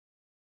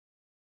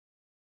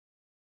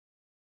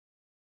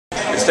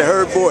Mr.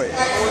 Herb Boyd,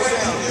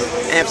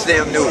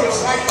 Amsterdam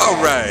News.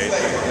 All right,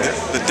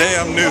 the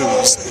damn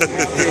news.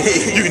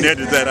 You can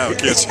edit that out,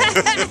 can't you?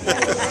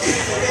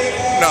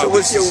 No,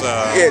 this is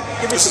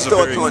a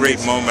very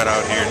great moment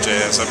out here,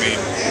 Jazz. I mean,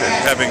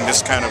 having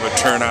this kind of a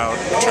turnout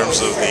in terms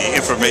of the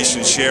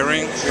information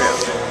sharing,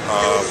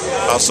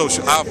 our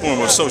form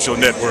of social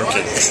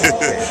networking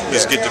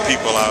is get the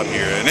people out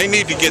here, and they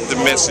need to get the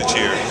message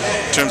here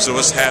in terms of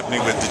what's happening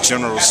with the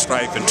general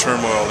strife and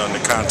turmoil on the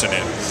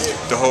continent,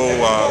 the whole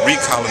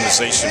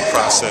recolonization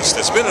process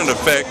that's been in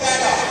effect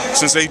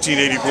since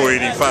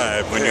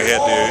 1884-85, when you had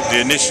the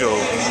initial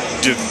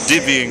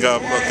divvying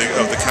up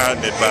of the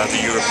continent by the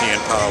European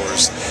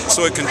powers.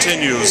 So it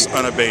continues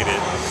unabated.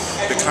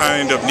 The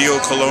kind of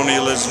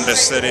neo-colonialism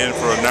that's set in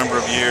for a number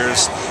of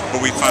years,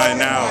 what we find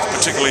now,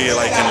 particularly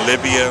like in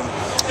Libya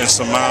and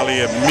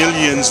Somalia,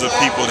 millions of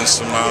people in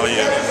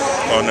Somalia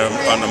on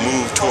the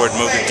move toward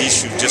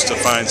Mogadishu just to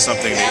find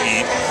something to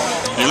eat.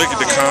 You look at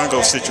the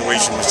Congo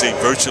situation, which they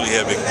virtually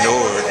have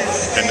ignored,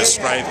 and the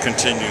strife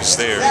continues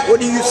there. What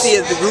do you see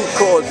as the root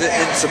cause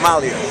in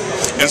Somalia?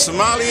 In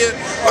Somalia,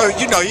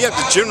 you know, you have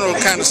the general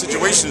kind of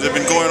situations that have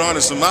been going on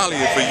in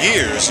Somalia for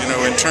years, you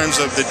know, in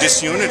terms of the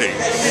disunity.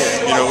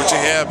 You know, what you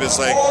have is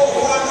like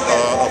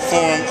a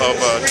form of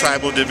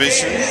tribal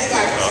division,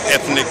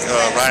 ethnic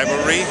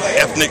rivalry,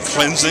 ethnic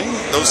cleansing.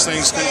 Those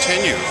things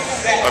continue.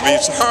 I mean,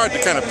 it's hard to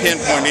kind of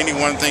pinpoint any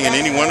one thing in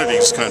any one of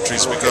these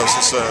countries because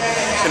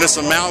it's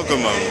an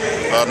amalgam,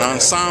 an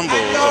ensemble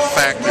of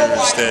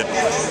factors that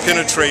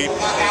penetrate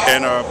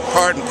and are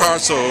part and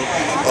parcel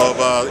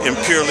of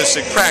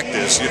imperialistic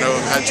practice. You know,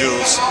 how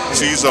Jules,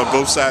 she's on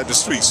both sides of the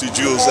street. See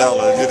Jules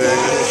Ella. You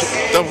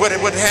know,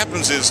 what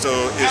happens is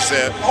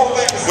that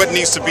what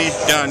needs to be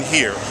done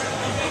here.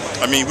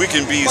 I mean, we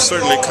can be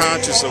certainly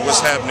conscious of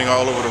what's happening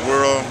all over the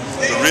world,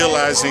 but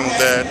realizing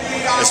that,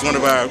 as one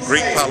of our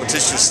great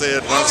politicians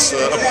said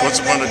once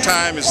upon a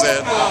time, is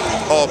that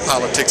all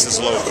politics is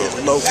local.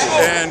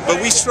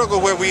 But we struggle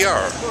where we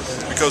are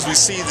because we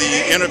see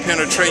the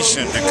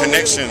interpenetration, the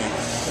connection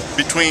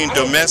between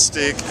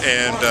domestic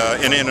and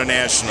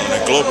international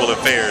and global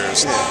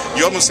affairs.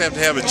 You almost have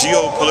to have a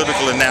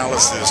geopolitical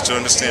analysis to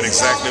understand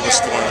exactly what's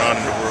going on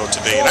in the world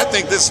today. And I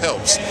think this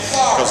helps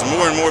because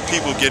more and more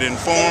people get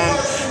informed.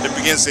 It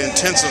begins to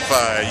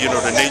intensify, you know,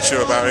 the nature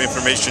of our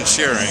information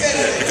sharing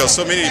because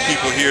so many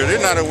people here,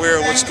 they're not aware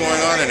of what's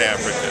going on in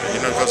Africa,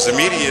 you know, because the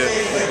media,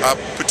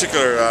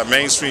 particular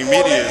mainstream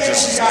media, is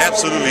just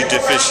absolutely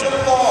deficient.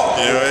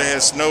 You know, it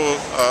has no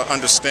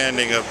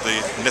understanding of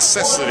the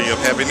necessity of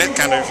having that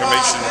kind of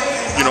information,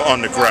 you know,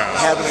 on the ground.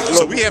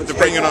 So we have to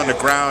bring it on the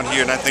ground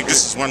here, and I think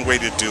this is one way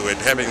to do it.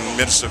 Having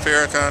Minister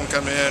Farrakhan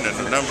come in and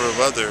a number of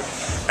other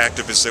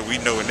activists that we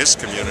know in this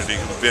community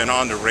who've been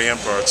on the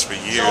ramparts for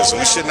years, and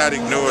we should not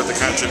ignore the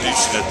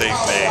contribution that they've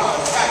made.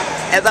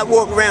 As I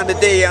walk around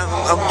today,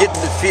 I'm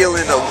getting the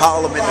feeling of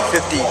Harlem in the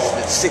 50s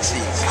and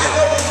 60s,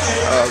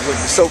 when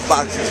the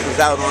soapboxes was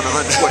out on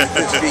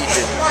 125th Street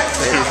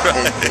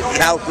and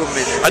Malcolm.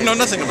 I know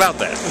nothing about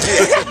that.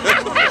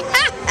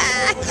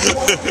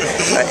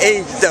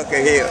 Age ducker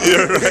here.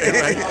 You're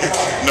right.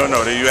 No,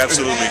 you're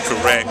absolutely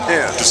correct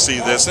to see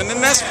this, and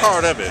then that's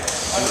part of it,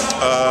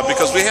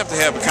 because we have to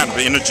have a kind of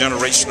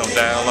intergenerational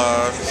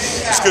dialogue.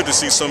 It's good to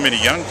see so many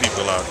young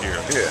people out here.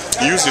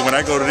 Usually when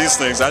I go to these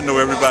things, I know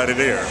everybody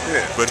there,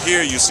 but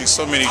here you see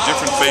so many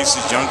different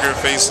faces, younger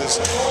faces,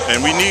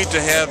 and we need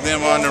to have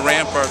them on the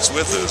ramparts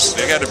with us.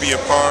 They got to be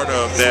a part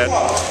of that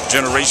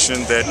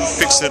generation that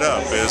picks it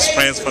up. As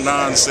Frantz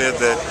Fanon said,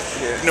 that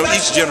you know,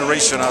 each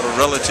generation out of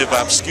relative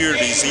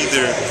obscurities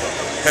either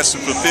has to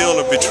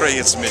fulfill or betray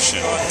its mission.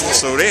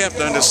 So they have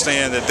to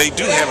understand that they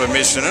do have a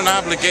mission, an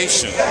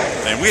obligation,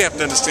 and we have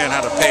to understand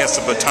how to pass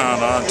the baton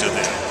on to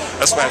them.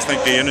 That's why I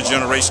think the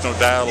intergenerational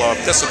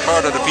dialogue, that's a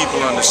part of the people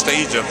on the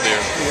stage up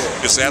there,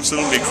 is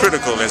absolutely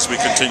critical as we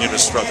continue to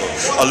struggle.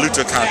 A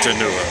luta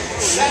continua.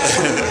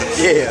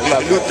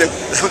 La luta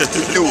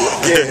continua.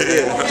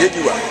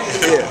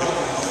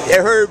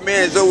 Yeah, Herb,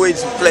 man, it's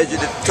always a pleasure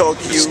to talk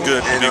to you. It's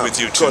good to be with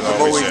you too. Of course,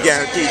 I'm always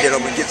guaranteed that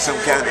I'm going to get some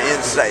kind of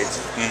insights.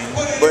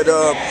 But,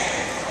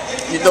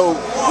 you know,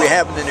 we're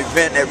having an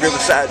event at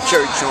Riverside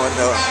Church on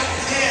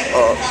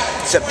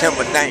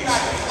September 9th.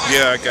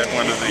 Yeah, I got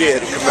one of the...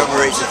 Yeah, to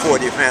commemorate the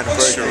 40th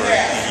anniversary. Sure.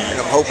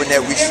 And I'm hoping that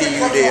we see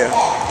you there.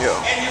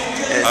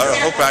 And, I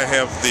hope I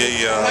have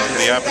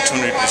the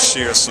opportunity to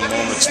share some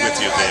moments with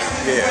you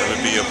there. It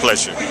would be a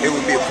pleasure. It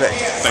would be a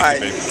pleasure.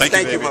 Thank you, baby.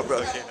 Thank you, my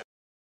brother.